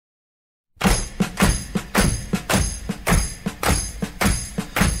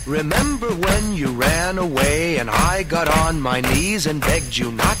Remember when you ran away and I got on my knees and begged you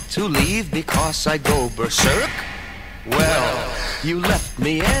not to leave because I'd go berserk? Well, you left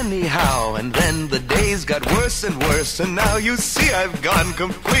me anyhow, and then the days got worse and worse, and now you see I've gone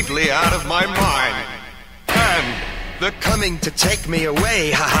completely out of my mind. And they're coming to take me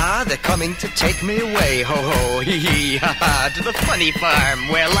away, ha-ha, they're coming to take me away, ho-ho, hee-hee, ha-ha, to the funny farm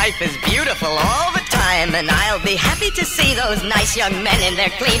where life is beautiful all the time, and I'll be happy to see those nice young men in their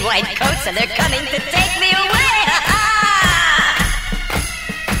clean white coats, and they're coming to take me away, ha-ha!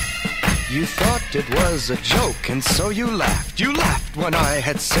 You thought it was a joke, and so you laughed. You laughed when I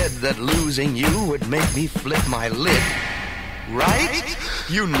had said that losing you would make me flip my lid. Right?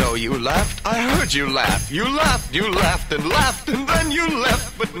 You know you laughed. I heard you laugh. You laughed and laughed, and then you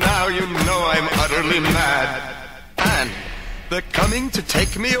left. But now you know I'm utterly mad. And they're coming to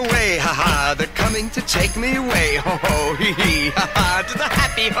take me away, ha-ha. They're coming to take me away, ho-ho, hee-hee, ha-ha. To the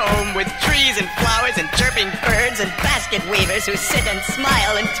happy home with trees and flowers and chirping birds and basket weavers who sit and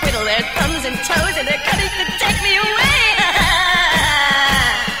smile and twiddle their thumbs and toes, and they're coming to take me away, ha-ha.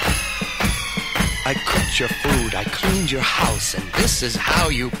 I cooked your food, I cleaned your house, and this is how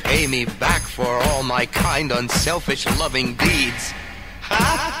you pay me back for all my kind, unselfish, loving deeds.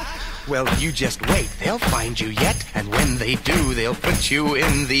 Ha? Well, you just wait, they'll find you yet, and when they do, they'll put you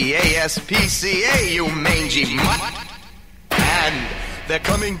in the ASPCA, you mangy mutt. And they're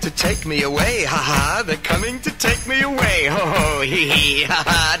coming to take me away, ha-ha, they're coming to take me away, ho-ho, hee-hee,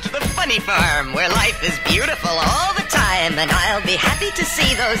 ha-ha, to the funny farm where life is beautiful all the time, and I'll be happy to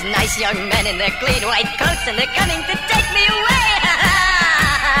see those nice young men in their clean white coats, and they're coming to take me away,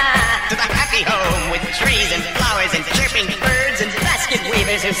 ha-ha, to the happy home with trees and flowers and chirping birds and basket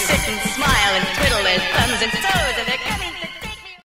weavers who sit and smile and twiddle their thumbs and toes, and they're coming